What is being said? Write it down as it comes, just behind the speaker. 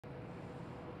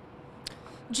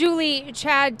Julie,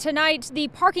 Chad, tonight the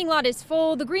parking lot is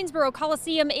full, the Greensboro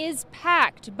Coliseum is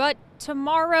packed, but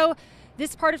tomorrow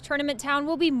this part of Tournament Town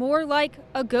will be more like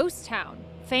a ghost town.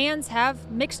 Fans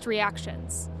have mixed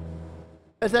reactions.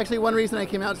 That's actually one reason I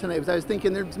came out tonight, because I was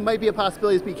thinking there might be a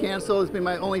possibility to be canceled. It's been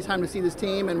my only time to see this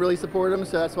team and really support them,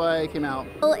 so that's why I came out.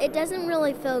 Well, it doesn't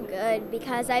really feel good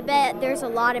because I bet there's a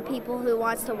lot of people who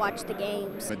wants to watch the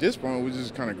games. At this point, we're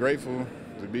just kind of grateful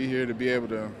to be here, to be able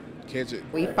to catch it.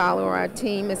 We follow our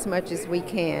team as much as we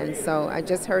can, so I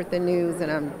just heard the news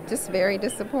and I'm just very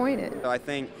disappointed. I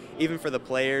think even for the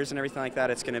players and everything like that,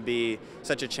 it's going to be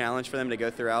such a challenge for them to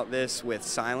go throughout this with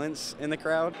silence in the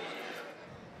crowd.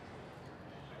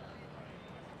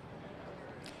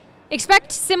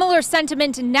 Expect similar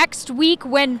sentiment next week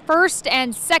when first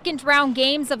and second round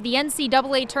games of the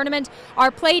NCAA tournament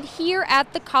are played here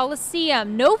at the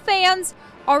Coliseum. No fans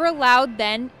are allowed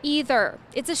then either.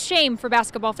 It's a shame for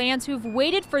basketball fans who've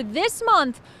waited for this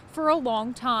month for a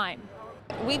long time.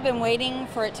 We've been waiting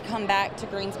for it to come back to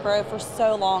Greensboro for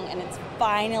so long, and it's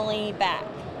finally back,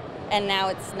 and now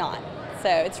it's not. So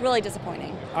it's really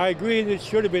disappointing. I agree that it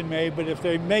should have been made, but if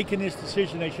they're making this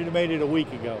decision, they should have made it a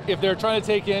week ago. If they're trying to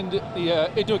take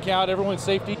into account everyone's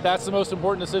safety, that's the most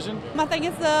important decision. I think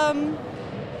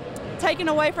it's taken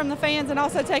away from the fans and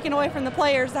also taken away from the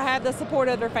players to have the support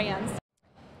of their fans.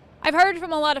 I've heard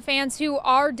from a lot of fans who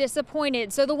are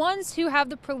disappointed. So the ones who have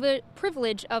the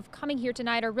privilege of coming here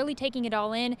tonight are really taking it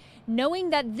all in,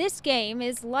 knowing that this game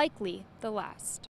is likely the last.